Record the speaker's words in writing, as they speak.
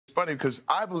Funny because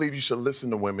I believe you should listen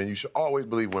to women. You should always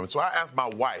believe women. So I asked my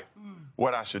wife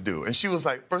what I should do. And she was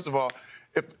like, first of all,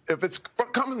 if it's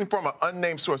coming from an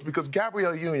unnamed source, because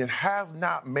Gabrielle Union has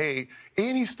not made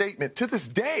any statement to this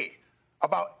day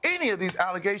about any of these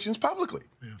allegations publicly.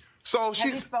 Yeah. So have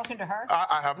you spoken to her?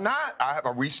 I have not. I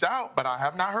have reached out, but I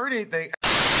have not heard anything.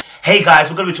 Hey guys,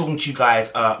 we're going to be talking to you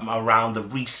guys around the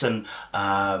recent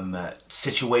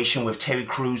situation with Terry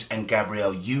Crews and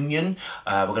Gabrielle Union.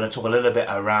 We're going to talk a little bit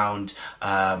around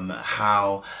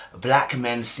how black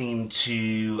men seem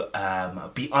to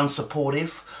be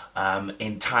unsupportive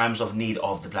in times of need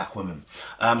of the black women.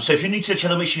 So if you're new to the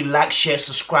channel, make sure you like, share,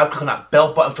 subscribe, click on that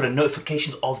bell button for the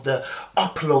notifications of the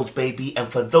uploads, baby. And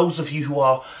for those of you who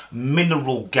are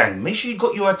mineral gang, make sure you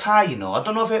got your attire, you know. I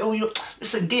don't know if you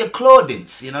listen, get your clothing,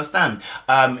 you understand?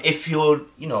 If you're,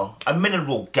 you know, a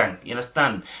mineral gang, you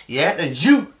understand? Yeah, then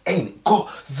you ain't got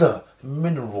the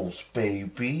minerals,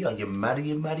 baby. Are you mad? Are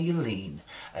you mad? Are you lean?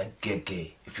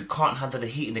 Gege. If you can't handle the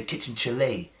heat in the kitchen,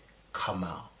 Chile, come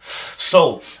out.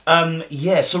 So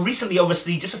yeah, so recently,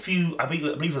 obviously, just a few, I believe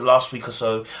it was last week or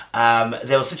so,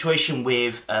 there was a situation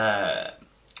with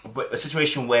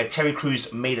where Terry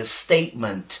Crews made a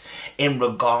statement in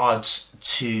regards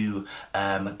to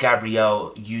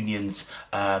Gabrielle Union's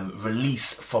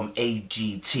release from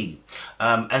AGT.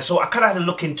 And so I kind of had to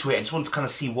look into it and just wanted to kind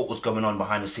of see what was going on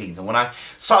behind the scenes. And when I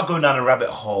started going down a rabbit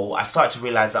hole, I started to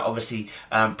realize that obviously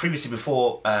previously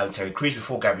before Terry Crews,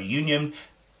 before Gabrielle Union,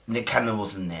 Nick Cannon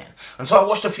wasn't there. And so I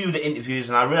watched a few of the interviews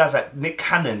and I realized that Nick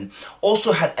Cannon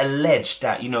also had alleged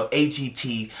that, you know,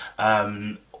 AGT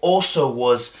also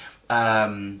was,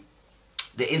 the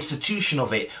institution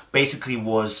of it basically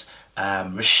was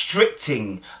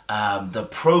restricting the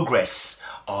progress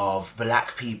of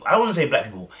black people. I don't want to say black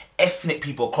people, ethnic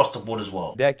people across the board as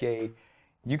well. Decade,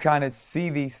 you kind of see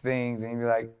these things and you're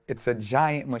like, it's a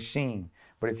giant machine.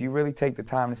 But if you really take the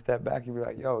time to step back, you'll be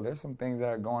like, yo, there's some things that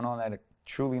are going on that are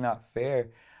truly not fair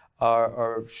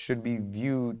or should be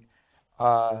viewed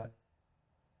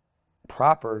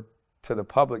proper to the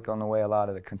public on the way a lot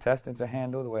of the contestants are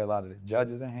handled, the way a lot of the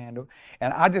judges are handled.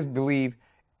 And I just believe,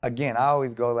 again, I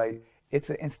always go like, it's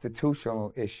an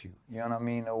institutional issue, you know what I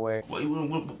mean? The way.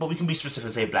 But we can be specific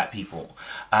and say black people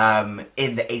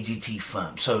in the AGT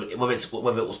firm. So whether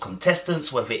it was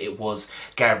contestants, whether it was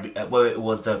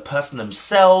the person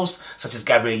themselves, such as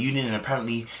Gabrielle Union, and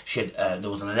apparently she had,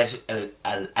 there was an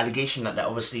allegation that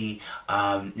obviously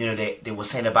you know, they were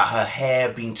saying about her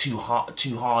hair being too hard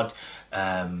to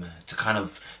kind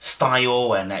of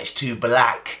style, and that it's too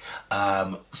black.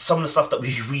 Some of the stuff that we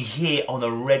hear on a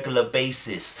regular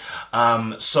basis.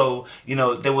 So, you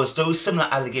know, there was those similar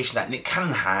allegations that Nick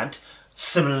Cannon had.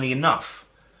 Similarly enough,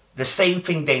 the same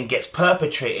thing then gets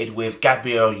perpetrated with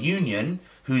Gabrielle Union,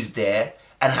 who's there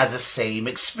and has the same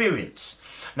experience.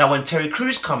 Now, when Terry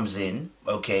Crews comes in,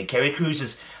 okay, Terry Crews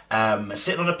is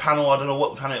sitting on a panel, I don't know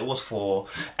what panel it was for,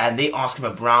 and they ask him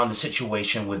around the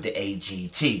situation with the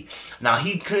AGT. Now,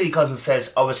 he clearly comes and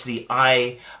says, obviously,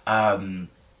 I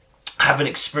haven't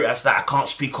experienced that. I can't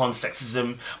speak on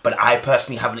sexism, but I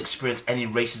personally haven't experienced any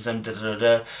racism.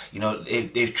 You know,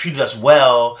 they've treated us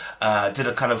well. Did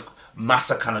a kind of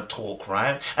massa kind of talk,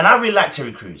 right? And I really like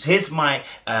Terry Crews. Here's my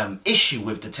issue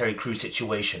with the Terry Crews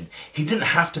situation. He didn't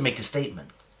have to make a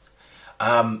statement.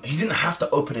 He didn't have to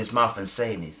open his mouth and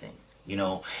say anything. You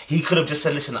know, he could have just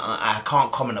said, listen, I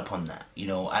can't comment upon that, you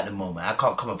know, at the moment. I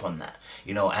can't comment upon that,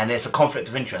 you know, and there's a conflict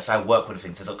of interest. I work with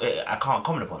things. So I can't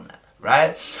comment upon that,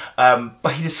 right?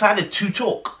 But he decided to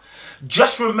talk.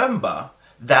 Just remember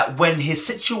that when his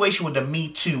situation with the Me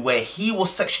Too, where he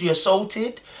was sexually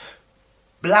assaulted,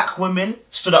 black women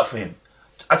stood up for him.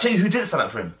 I tell you who didn't stand up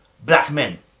for him. Black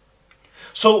men.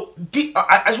 So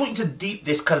I just want you to deep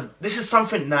this, because this is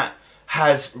something that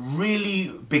has really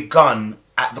begun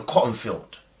at the cotton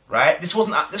field, right? This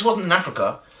wasn't in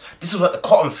Africa. This was at the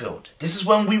cotton field. This is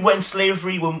when we were in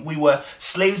slavery, when we were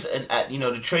slaves at you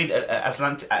know, the trade,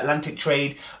 Atlantic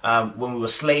trade, when we were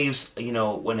slaves, you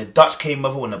know, when the Dutch came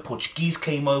over, when the Portuguese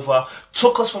came over,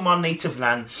 took us from our native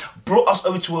land, brought us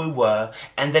over to where we were,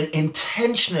 and then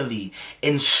intentionally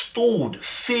installed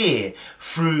fear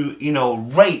through, you know,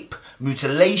 rape,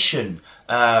 mutilation,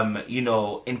 you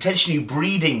know, intentionally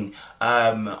breeding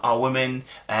our women,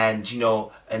 and, you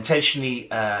know, intentionally,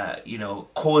 you know,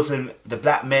 causing the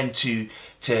black men to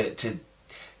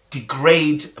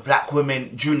degrade black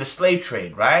women during the slave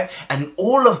trade, right? And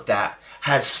all of that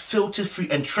has filtered through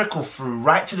and trickled through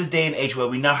right to the day and age where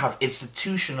we now have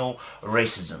institutional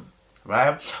racism,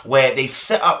 right? Where they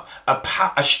set up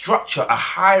a structure, a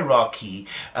hierarchy,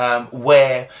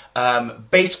 where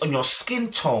based on your skin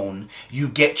tone, you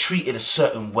get treated a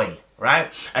certain way,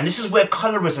 right? And this is where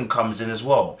colorism comes in as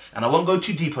well. And I won't go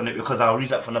too deep on it because I'll leave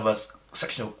that for another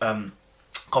section of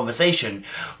conversation.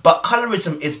 But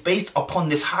colorism is based upon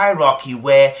this hierarchy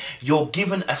where you're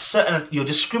given a certain, you're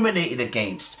discriminated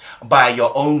against by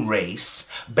your own race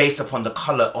based upon the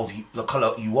color of you, the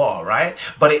color you are, right?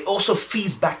 But it also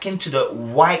feeds back into the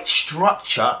white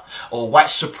structure or white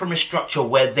supremacist structure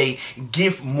where they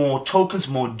give more tokens,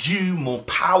 more due, more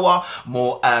power,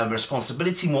 more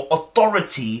responsibility, more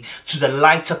authority to the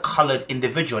lighter colored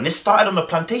individual. And it started on the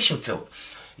plantation field.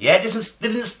 Yeah, this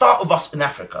didn't start with us in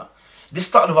Africa. This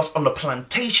started with us on the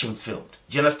plantation field.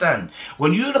 Do you understand?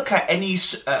 When you look at any,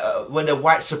 when the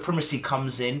white supremacy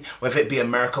comes in, whether it be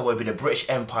America, whether it be the British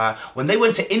Empire, when they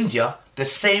went to India, the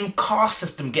same caste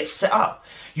system gets set up.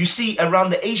 You see around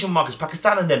the Asian markets,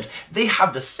 Pakistan and them, they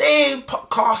have the same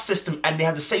caste system and they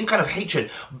have the same kind of hatred,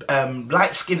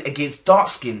 light skin against dark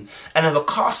skin, and have a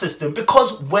caste system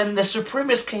because when the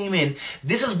supremacists came in,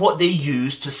 this is what they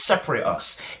used to separate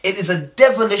us. It is a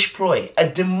devilish ploy, a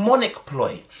demonic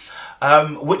ploy.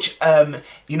 Which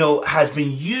you know, has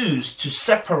been used to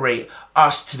separate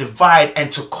us, to divide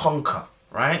and to conquer,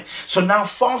 right? So now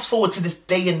fast forward to this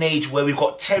day and age where we've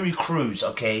got Terry Crews,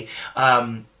 okay,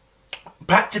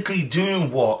 practically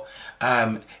doing what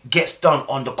gets done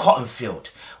on the cotton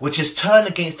field, which is turn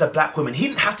against the black women. He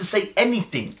didn't have to say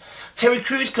anything. Terry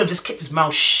Crews could have just kept his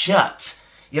mouth shut.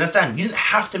 You understand? You didn't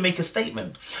have to make a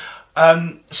statement.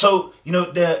 So you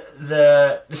know,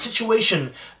 the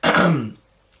situation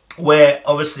where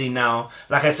obviously now,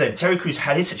 like I said, Terry Crews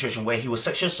had his situation where he was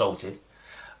sexually assaulted,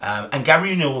 and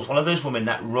Gabrielle was one of those women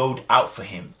that rode out for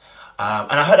him.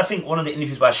 And I heard, I think, one of the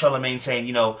interviews by Charlemagne saying,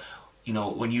 you know,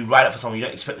 when you ride out for someone, you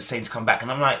don't expect the same to come back.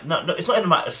 And I'm like, no, it's not in the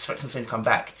matter of expecting the same to come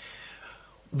back.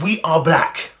 We are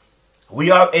black. We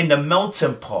are in the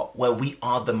melting pot where we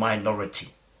are the minority.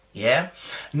 Yeah.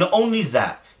 Not only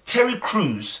that, Terry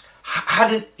Crews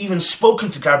hadn't even spoken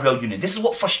to Gabrielle Union. This is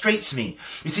what frustrates me.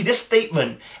 You see, this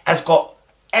statement has got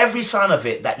every sign of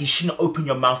it that you shouldn't open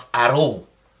your mouth at all.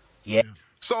 Yeah.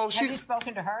 So have you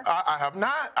spoken to her? I have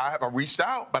not. I have reached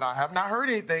out, but I have not heard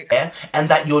anything. Yeah. And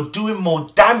that you're doing more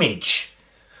damage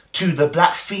to the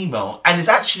black female. And it's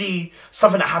actually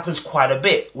something that happens quite a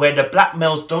bit, where the black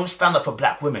males don't stand up for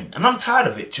black women. And I'm tired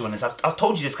of it, to be honest. I've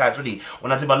told you this, guys, really,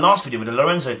 when I did my last video with the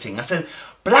Lorenzo thing. I said,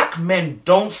 black men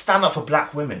don't stand up for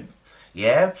black women.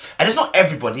 Yeah, and it's not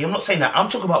everybody. I'm not saying that. I'm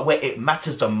talking about where it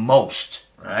matters the most,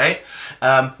 right?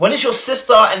 When it's your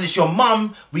sister and it's your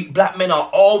mum, we black men are,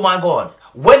 oh my god.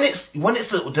 When it's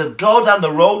the girl down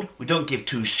the road, we don't give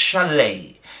two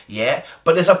chalet. Yeah,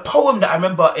 but there's a poem that I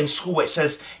remember in school where it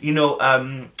says, you know,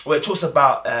 where it talks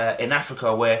about in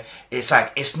Africa where it's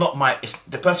like, it's not my,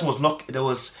 the person was not, there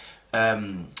was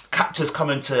captors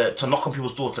coming to knock on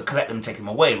people's door to collect them and take them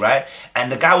away, right?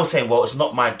 And the guy was saying, well, it's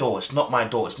not my door, it's not my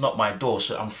door, it's not my door,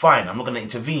 so I'm fine, I'm not going to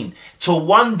intervene. Till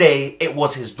one day it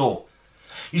was his door.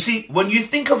 You see, when you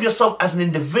think of yourself as an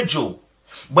individual,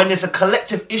 when there's a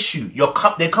collective issue,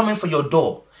 they're coming for your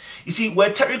door. You see,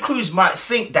 where Terry Crews might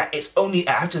think that it's only,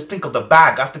 I have to think of the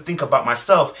bag, I have to think about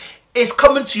myself, it's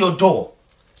coming to your door.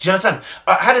 Do you understand?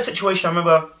 I had a situation, I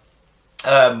remember,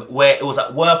 where it was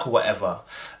at work or whatever,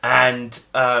 and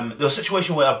there was a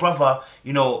situation where a brother,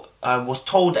 you know, was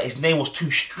told that his name was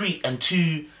too street and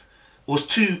was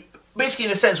too, basically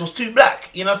in a sense, was too black,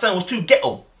 you understand, was too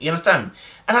ghetto, you understand?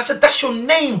 And I said, that's your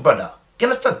name, brother, you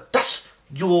understand? That's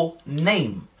your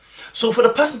name. So for the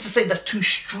person to say that's too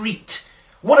street,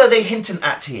 what are they hinting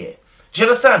at here? Do you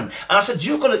understand? And I said,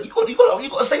 you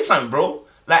gotta say something, bro.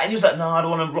 Like, and he was like, no, I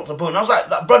don't want to rock the boat. And I was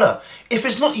like, brother, if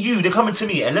it's not you, they're coming to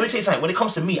me. And let me tell you something, when it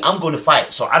comes to me, I'm going to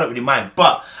fight, so I don't really mind.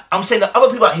 But I'm saying that other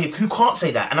people out here who can't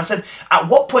say that. And I said, at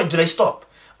what point do they stop?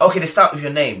 Okay, they start with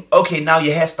your name. Okay, now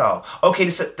your hairstyle. Okay,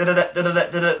 they said,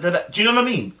 da-da-da-da-da-da-da-da. Do you know what I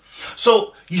mean?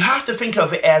 So you have to think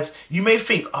of it as, you may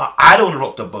think, oh, I don't want to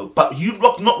rock the boat. But you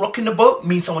not rocking the boat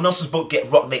means someone else's boat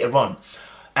get rocked later on.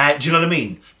 And do you know what I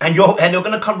mean? And they're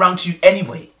going to come round to you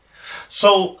anyway.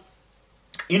 So,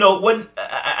 you know, when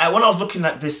I was looking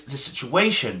at this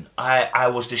situation, I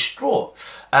was distraught.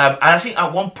 And I think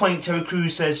at one point Terry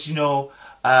Crews says, you know,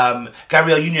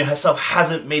 Gabrielle Union herself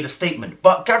hasn't made a statement.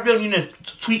 But Gabrielle Union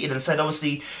tweeted and said,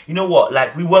 obviously, you know what,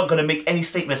 like, we weren't going to make any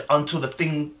statements until the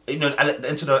thing, you know,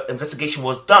 until the investigation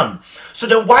was done. So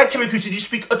then why, Terry Crews, did you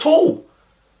speak at all?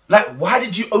 Like, why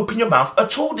did you open your mouth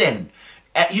at all then?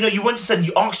 You know, you went to say,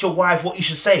 you asked your wife what you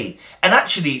should say. And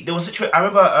actually, there was a situation, I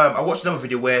remember I watched another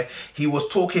video where he was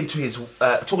talking to his,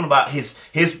 talking about his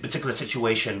particular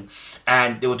situation,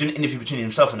 and they were doing an interview between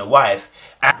himself and the wife.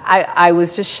 And I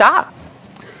was just shocked.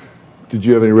 Did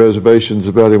you have any reservations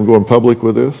about him going public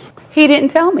with this? He didn't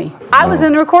tell me. I was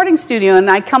in the recording studio,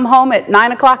 and I'd come home at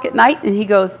 9 o'clock at night, and he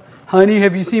goes, "Honey,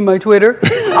 have you seen my Twitter?"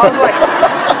 I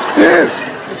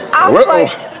was like,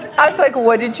 I was like,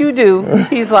 "What did you do?"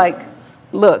 He's like,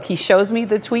 "Look," he shows me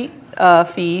the tweet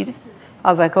feed. I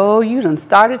was like, "Oh, you done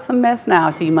started some mess now,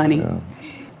 T-Money." Yeah.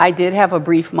 I did have a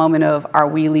brief moment of, are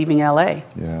we leaving LA?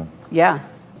 Yeah. Yeah.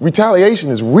 Retaliation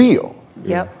is real.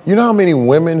 Yep. You know how many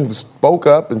women who spoke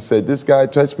up and said, this guy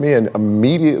touched me, and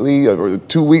immediately, or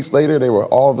 2 weeks later, they were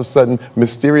all of a sudden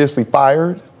mysteriously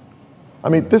fired? I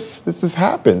mean, this has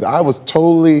happened. I was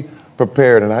totally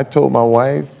prepared, and I told my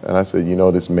wife, and I said, you know,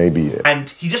 this may be it. And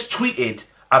he just tweeted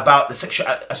about the sexual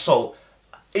assault,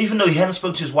 even though he hadn't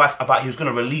spoken to his wife about he was going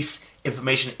to release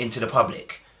information into the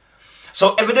public.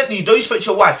 So evidently, though you spoke to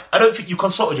your wife, I don't think you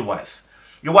consulted your wife.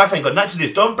 Your wife ain't got nothing to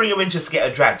do. Don't bring her in to get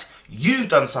her dragged. You've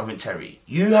done something, Terry.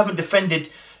 You haven't defended,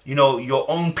 you know, your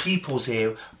own peoples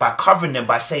here by covering them,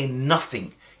 by saying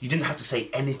nothing. You didn't have to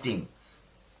say anything.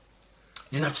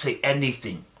 You didn't have to say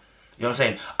anything. You know what I'm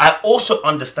saying? I also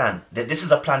understand that this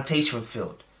is a plantation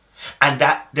field, and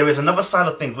that there is another side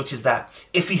of things, which is that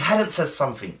if he hadn't said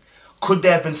something, could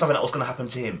there have been something that was going to happen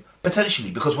to him?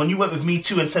 Potentially, because when you went with Me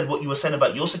Too and said what you were saying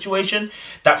about your situation,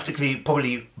 that particularly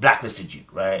probably blacklisted you,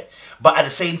 right? But at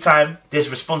the same time, there's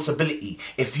responsibility.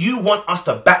 If you want us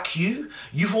to back you,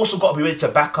 you've also got to be ready to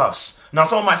back us. Now,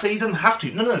 someone might say he doesn't have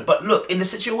to. No, but look, in the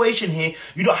situation here,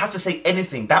 you don't have to say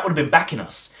anything. That would have been backing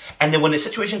us. And then when the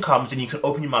situation comes, then you can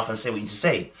open your mouth and say what you need to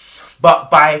say.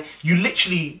 But you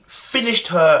literally finished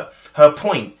her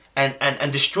point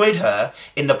and destroyed her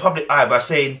in the public eye by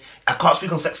saying, I can't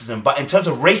speak on sexism, but in terms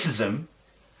of racism,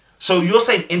 so you're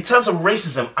saying in terms of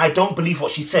racism, I don't believe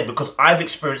what she said because I've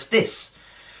experienced this.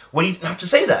 When you have to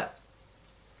say that.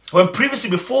 When previously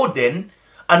before then,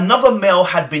 another male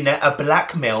had been there, a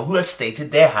black male, who had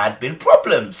stated there had been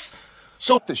problems.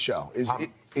 So the show,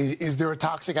 is there a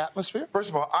toxic atmosphere? First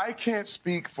of all, I can't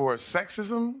speak for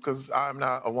sexism because I'm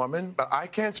not a woman, but I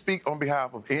can't speak on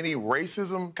behalf of any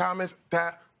racism comments.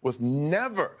 That was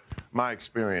never my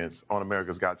experience on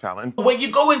America's Got Talent. Where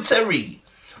you going, Terry?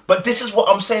 But this is what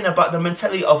I'm saying about the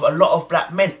mentality of a lot of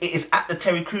black men. It is at the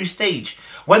Terry Crews stage.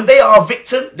 When they are a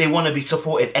victim, they want to be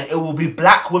supported. And it will be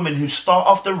black women who start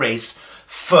off the race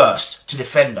first to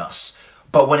defend us.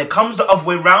 But when it comes the other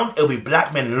way around, it'll be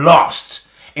black men last.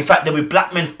 In fact, there'll be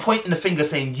black men pointing the finger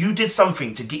saying, you did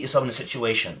something to get yourself in a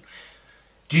situation.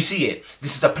 Do you see it?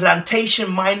 This is the plantation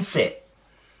mindset.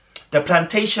 The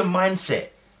plantation mindset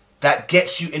that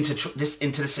gets you into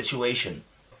the situation.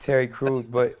 Terry Crews,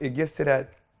 but it gets to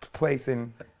that place,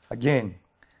 and again,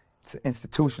 it's an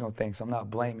institutional thing, so I'm not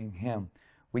blaming him.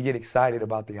 We get excited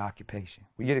about the occupation.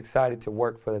 We get excited to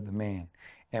work for the man,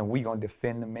 and we gonna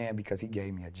defend the man because he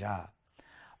gave me a job.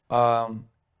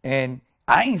 And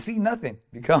I ain't see nothing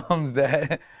becomes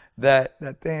that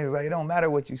thing. It's like, it don't matter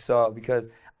what you saw, because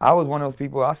I was one of those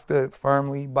people, I stood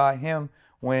firmly by him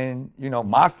when, you know,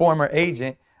 my former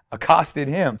agent accosted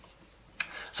him.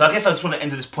 So I guess I just want to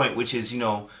end at this point, which is, you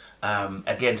know,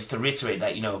 again, just to reiterate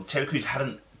that, you know, Terry Crews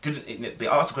they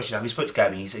asked the question, have you spoke to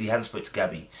Gabby? He said he hadn't spoke to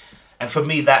Gabby. And for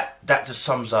me, that just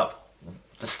sums up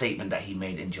the statement that he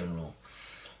made in general.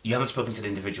 You haven't spoken to the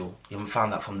individual. You haven't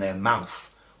found out from their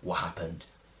mouth what happened.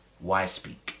 Why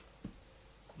speak?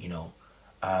 You know,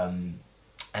 and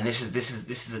this is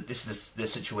the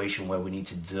situation where we need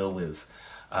to deal with,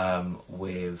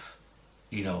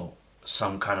 you know,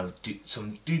 some kind of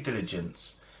some due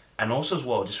diligence, and also as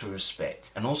well just with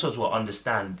respect, and also as well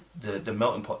understand the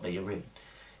melting pot that you're in.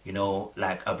 You know,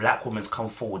 like a black woman's come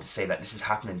forward to say that this is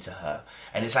happening to her,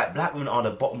 and it's like black women are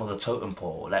the bottom of the totem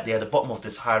pole, like they're the bottom of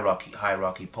this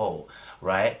hierarchy pole,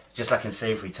 right? Just like in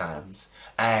slavery times,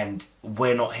 and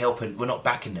we're not helping, we're not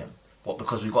backing them. What?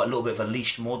 Because we've got a little bit of a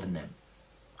leash more than them.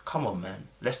 Come on, man,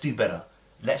 let's do better.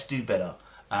 Let's do better,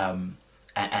 and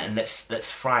let's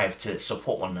strive to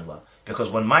support one another.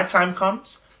 Because when my time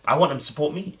comes, I want them to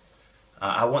support me.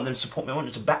 I want them to support me. I want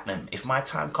them to back them. If my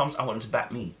time comes, I want them to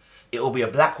back me. It will be a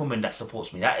black woman that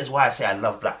supports me. That is why I say I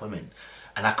love black women.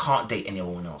 And I can't date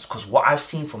anyone else. Because what I've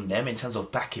seen from them in terms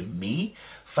of backing me,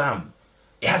 fam,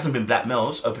 it hasn't been black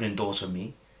males opening doors for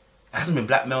me. It hasn't been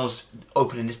black males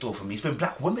opening this door for me. It's been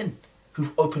black women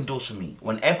who've opened doors for me.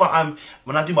 When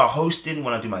I do my hosting,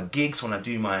 when I do my gigs, when I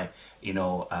do my, you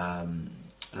know,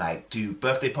 like do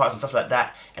birthday parties and stuff like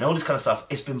that, and all this kind of stuff,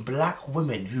 it's been black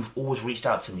women who've always reached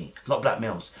out to me, not black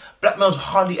males. Black males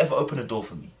hardly ever open a door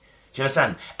for me. Do you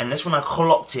understand? And that's when I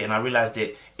clocked it and I realized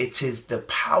that it is the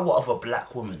power of a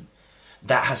black woman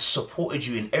that has supported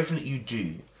you in everything that you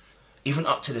do, even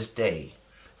up to this day,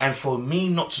 And for me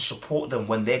not to support them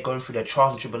when they're going through their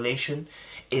trials and tribulation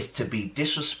is to be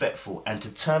disrespectful and to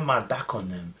turn my back on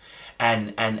them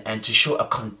and to show a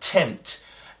contempt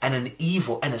and an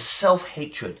evil and a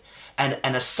self-hatred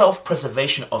and a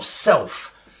self-preservation of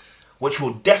self, which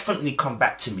will definitely come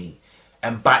back to me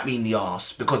and bite me in the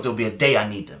ass, because there'll be a day I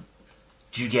need them.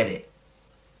 Do you get it?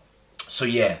 So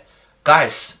yeah,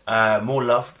 guys, more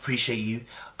love. Appreciate you.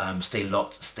 Stay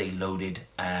locked, stay loaded,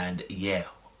 and yeah,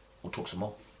 we'll talk some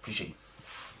more. Appreciate you.